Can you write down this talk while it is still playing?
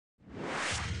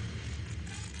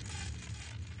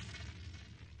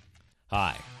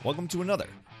Hi, welcome to another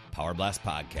Power Blast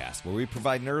podcast where we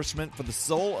provide nourishment for the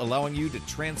soul, allowing you to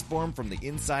transform from the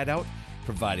inside out,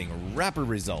 providing rapid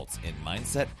results in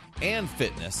mindset and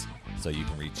fitness so you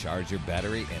can recharge your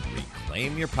battery and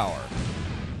reclaim your power.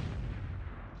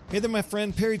 Hey there, my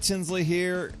friend. Perry Tinsley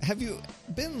here. Have you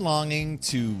been longing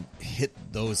to hit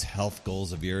those health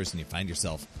goals of yours and you find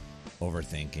yourself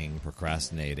overthinking,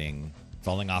 procrastinating,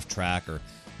 falling off track, or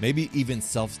maybe even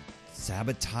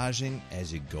self-sabotaging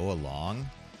as you go along?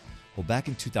 Well, back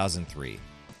in 2003,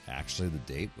 actually the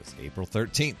date was April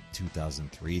 13th,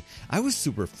 2003, I was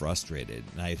super frustrated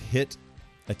and I had hit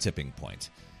a tipping point.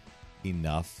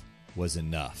 Enough was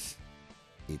enough.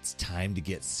 It's time to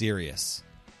get serious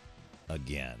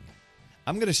again.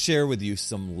 I'm going to share with you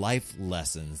some life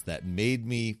lessons that made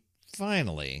me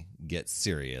finally get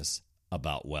serious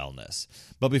about wellness.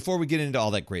 But before we get into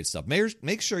all that great stuff,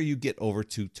 make sure you get over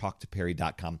to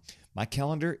talktoperry.com. My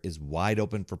calendar is wide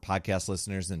open for podcast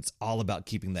listeners, and it's all about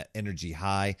keeping that energy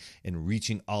high and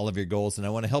reaching all of your goals. And I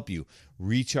want to help you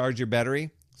recharge your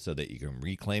battery so that you can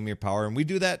reclaim your power. And we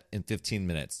do that in 15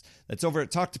 minutes. That's over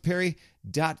at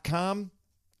talktoperry.com.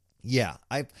 Yeah,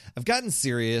 I've gotten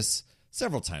serious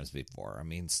several times before. I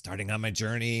mean, starting on my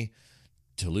journey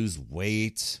to lose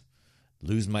weight,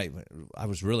 I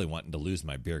was really wanting to lose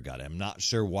my beer gut. I'm not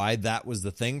sure why that was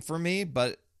the thing for me,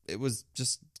 but it was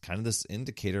just kind of this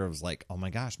indicator. I was like, oh my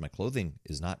gosh, my clothing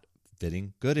is not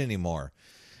fitting good anymore.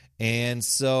 And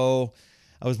so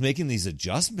I was making these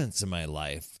adjustments in my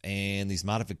life and these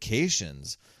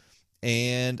modifications.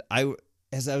 And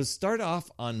as I was start off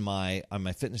on my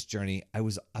fitness journey, I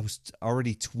was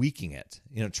already tweaking it,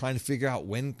 trying to figure out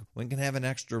when can I have an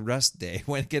extra rest day?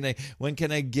 When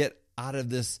can I get out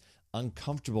of this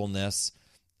uncomfortableness,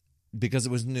 because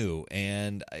it was new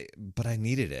but I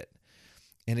needed it.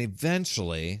 And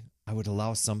eventually I would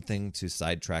allow something to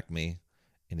sidetrack me,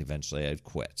 and eventually I'd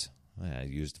quit. I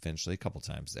used eventually a couple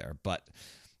times there, but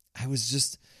I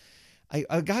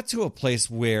got to a place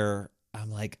where I'm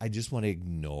like, I just want to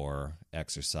ignore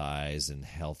exercise and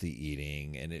healthy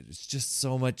eating. And it's just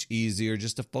so much easier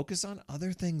just to focus on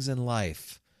other things in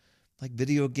life, like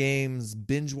video games,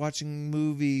 binge watching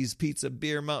movies, pizza,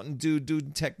 beer, Mountain Dew,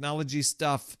 doing technology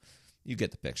stuff. You get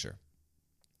the picture.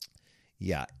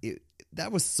 Yeah,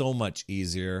 that was so much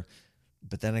easier.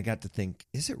 But then I got to think,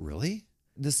 is it really?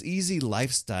 This easy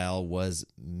lifestyle was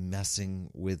messing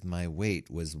with my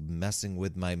weight, was messing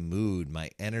with my mood,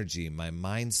 my energy, my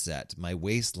mindset, my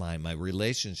waistline, my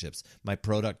relationships, my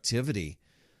productivity.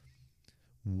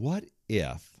 What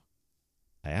if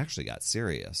I actually got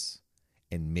serious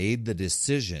and made the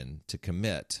decision to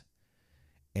commit,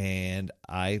 and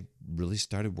I really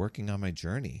started working on my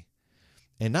journey?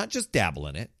 And not just dabble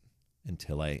in it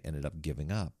until I ended up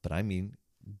giving up, but I mean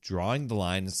drawing the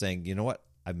line and saying, you know what?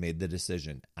 I've made the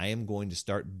decision. I am going to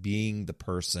start being the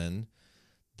person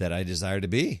that I desire to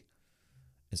be,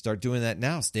 and start doing that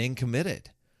now, staying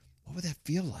committed. What would that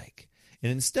feel like?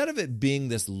 And instead of it being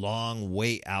this long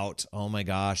way out, oh my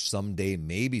gosh, someday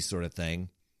maybe sort of thing,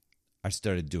 I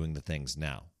started doing the things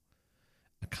now,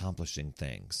 accomplishing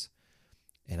things.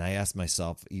 And I asked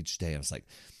myself each day, I was like,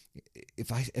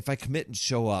 if I commit and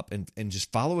show up and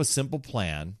just follow a simple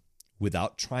plan,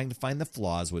 without trying to find the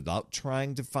flaws, without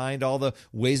trying to find all the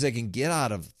ways I can get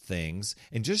out of things,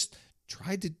 and just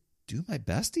try to do my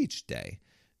best each day.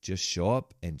 Just show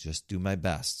up and just do my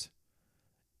best.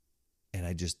 And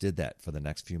I just did that for the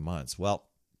next few months. Well,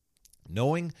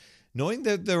 knowing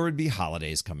that there would be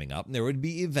holidays coming up, and there would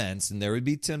be events, and there would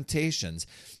be temptations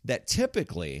that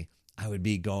typically I would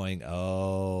be going,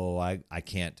 I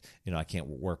can't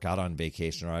work out on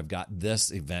vacation, or I've got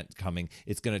this event coming.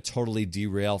 It's going to totally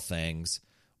derail things.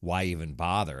 Why even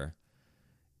bother?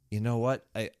 You know what?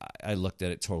 I looked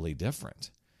at it totally different.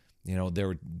 There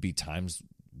would be times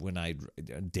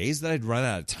days that I'd run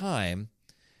out of time,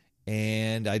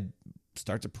 and I'd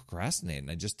start to procrastinate, and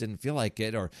I just didn't feel like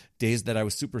it, or days that I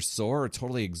was super sore or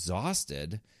totally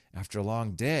exhausted after a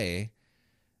long day.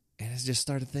 And I just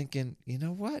started thinking, you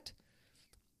know what?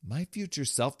 My future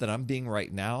self that I'm being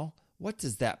right now, what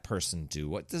does that person do?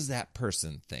 What does that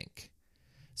person think?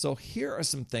 So here are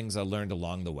some things I learned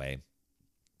along the way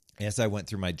as I went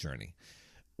through my journey.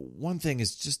 One thing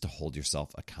is just to hold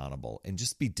yourself accountable and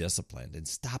just be disciplined and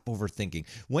stop overthinking.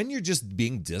 When you're just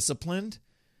being disciplined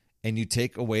and you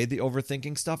take away the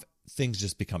overthinking stuff, things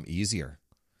just become easier.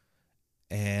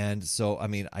 And so,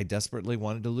 I desperately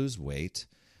wanted to lose weight,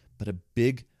 but a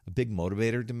big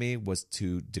motivator to me was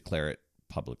to declare it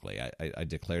publicly. I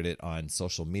declared it on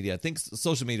social media. I think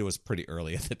social media was pretty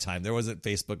early at the time. There wasn't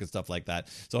Facebook and stuff like that.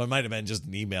 So it might have been just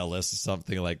an email list or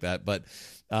something like that. But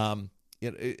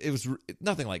it was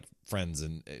nothing like friends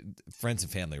and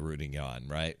family rooting you on,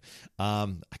 right?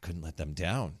 I couldn't let them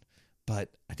down, but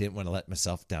I didn't want to let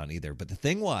myself down either. But the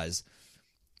thing was,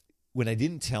 when I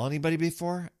didn't tell anybody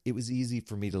before, it was easy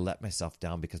for me to let myself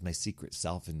down because my secret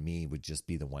self and me would just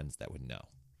be the ones that would know.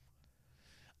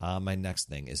 My next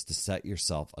thing is to set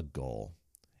yourself a goal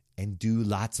and do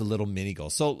lots of little mini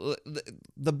goals. So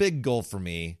the big goal for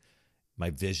me, my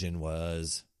vision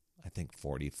was, I think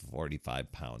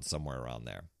 45 pounds, somewhere around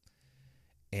there.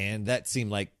 And that seemed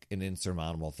like an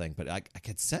insurmountable thing, but I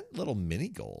could set little mini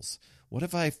goals. What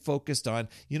if I focused on,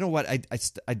 you know what?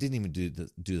 I didn't even do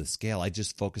the scale. I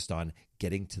just focused on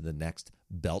getting to the next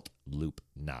belt loop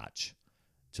notch,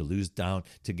 to lose down,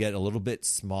 to get a little bit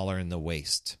smaller in the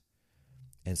waist.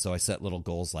 And so I set little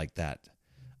goals like that.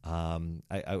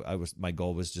 My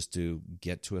goal was just to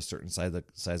get to a certain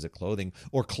size of clothing,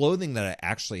 or clothing that I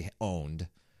actually owned,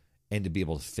 and to be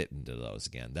able to fit into those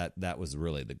again. That was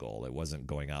really the goal. It wasn't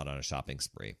going out on a shopping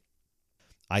spree.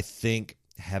 I think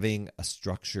having a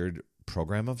structured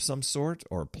program of some sort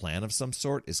or a plan of some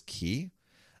sort is key.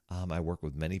 I work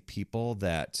with many people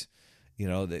that,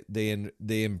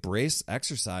 they embrace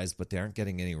exercise, but they aren't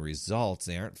getting any results.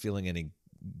 They aren't feeling any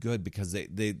good because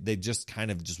they just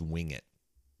kind of just wing it,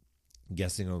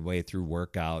 guessing their way through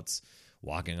workouts,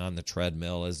 walking on the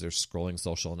treadmill as they're scrolling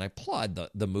social. And I applaud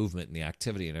the movement and the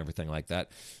activity and everything like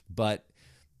that. But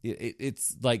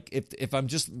it's like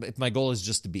if my goal is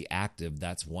just to be active,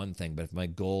 that's one thing. But if my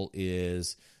goal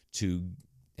is to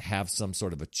have some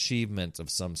sort of achievement of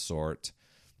some sort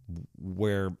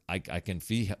where I can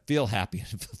feel happy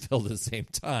and fulfilled at the same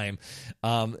time,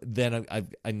 then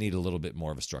I need a little bit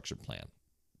more of a structured plan.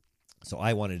 So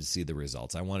I wanted to see the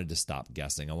results. I wanted to stop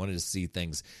guessing. I wanted to see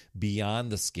things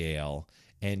beyond the scale,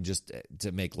 and just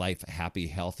to make life happy,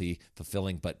 healthy,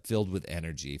 fulfilling, but filled with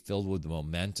energy, filled with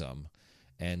momentum.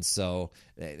 And so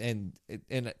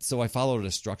I followed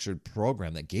a structured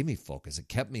program that gave me focus. It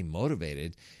kept me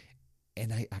motivated,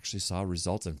 and I actually saw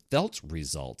results and felt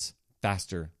results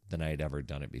faster than I had ever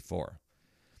done it before.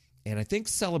 And I think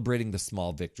celebrating the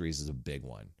small victories is a big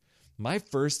one. My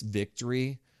first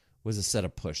victory was a set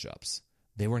of push-ups.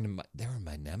 They were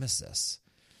my nemesis,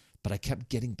 but I kept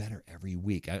getting better every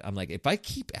week. I'm like, if I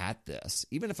keep at this,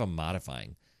 even if I'm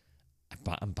modifying,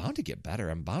 I'm bound to get better.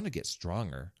 I'm bound to get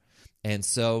stronger. And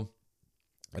so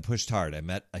I pushed hard. I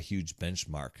met a huge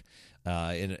benchmark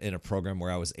in a program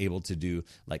where I was able to do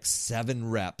like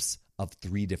 7 reps of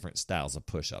 3 different styles of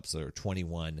push-ups. So there were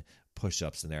 21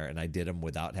 push-ups in there, and I did them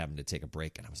without having to take a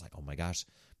break. And I was like, oh my gosh,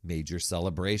 major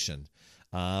celebration.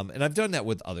 And I've done that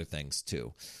with other things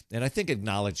too. And I think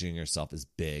acknowledging yourself is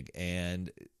big. And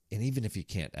even if you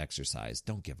can't exercise,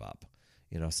 don't give up.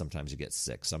 Sometimes you get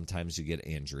sick. Sometimes you get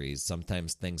injuries.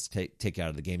 Sometimes things take you out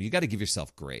of the game. You got to give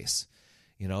yourself grace.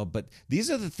 But these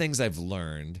are the things I've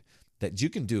learned that you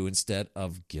can do instead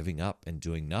of giving up and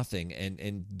doing nothing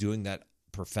and doing that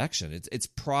perfection. It's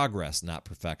progress, not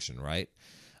perfection, right?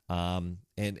 And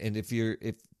if you're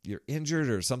injured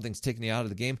or something's taking you out of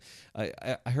the game,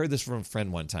 I heard this from a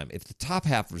friend one time. If the top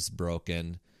half is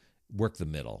broken, work the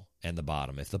middle and the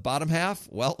bottom. If the bottom half,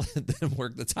 well, then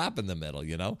work the top and the middle,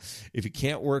 If you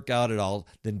can't work out at all,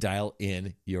 then dial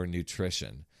in your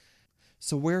nutrition.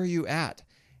 So where are you at?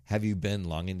 Have you been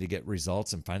longing to get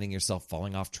results and finding yourself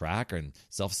falling off track and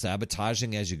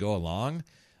self-sabotaging as you go along?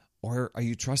 Or are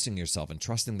you trusting yourself and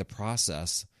trusting the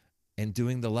process and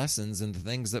doing the lessons and the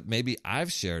things that maybe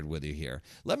I've shared with you here?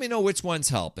 Let me know which ones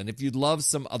help. And if you'd love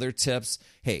some other tips,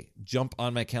 hey, jump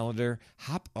on my calendar,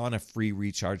 hop on a free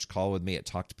recharge call with me at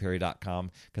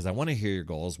talktoperry.com, because I want to hear your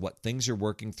goals, what things you're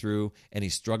working through, any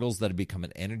struggles that have become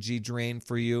an energy drain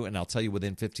for you. And I'll tell you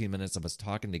within 15 minutes of us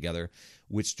talking together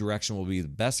which direction will be the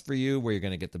best for you, where you're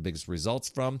going to get the biggest results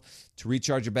from, to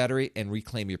recharge your battery and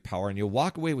reclaim your power. And you'll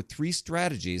walk away with 3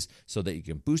 strategies so that you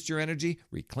can boost your energy,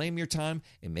 reclaim your time,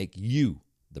 and make you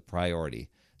the priority.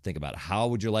 Think about how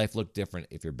would your life look different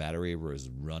if your battery was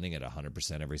running at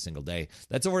 100% every single day.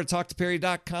 That's over at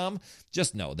talktoperry.com.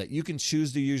 Just know that you can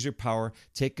choose to use your power,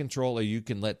 take control, or you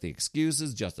can let the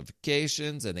excuses,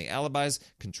 justifications, and the alibis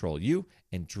control you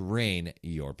and drain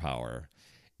your power.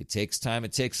 It takes time,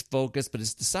 it takes focus, but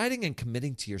it's deciding and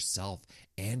committing to yourself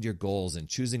and your goals and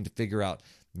choosing to figure out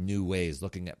new ways,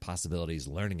 looking at possibilities,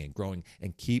 learning and growing,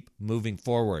 and keep moving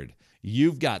forward.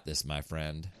 You've got this, my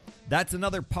friend. That's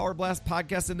another Power Blast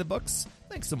podcast in the books.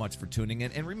 Thanks so much for tuning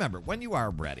in. And remember, when you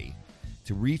are ready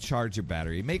to recharge your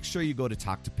battery, make sure you go to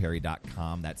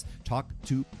talktoperry.com. That's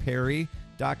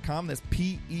talktoperry.com. That's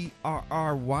Perry.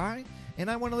 And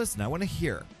I want to listen. I want to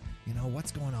hear.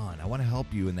 what's going on? I want to help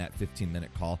you in that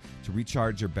 15-minute call to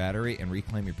recharge your battery and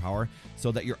reclaim your power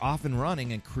so that you're off and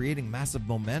running and creating massive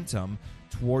momentum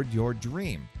toward your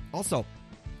dream. Also,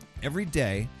 every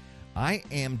day, I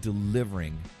am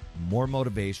delivering more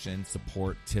motivation,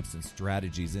 support, tips, and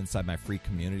strategies inside my free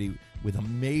community with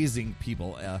amazing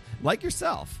people like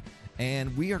yourself.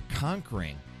 And we are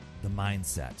conquering the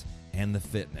mindset and the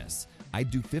fitness. I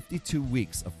do 52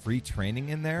 weeks of free training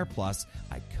in there. Plus,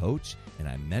 I coach and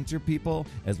I mentor people,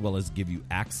 as well as give you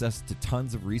access to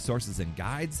tons of resources and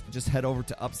guides. Just head over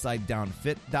to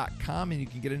UpsideDownFit.com and you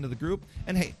can get into the group.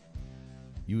 And hey,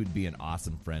 you would be an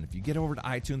awesome friend if you get over to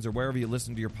iTunes or wherever you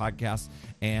listen to your podcast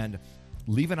and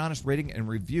leave an honest rating and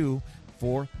review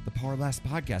for the Power Blast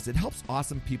podcast. It helps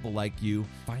awesome people like you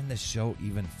find the show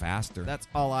even faster. That's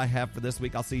all I have for this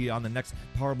week. I'll see you on the next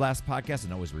Power Blast podcast.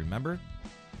 And always remember,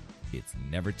 it's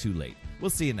never too late.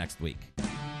 We'll see you next week.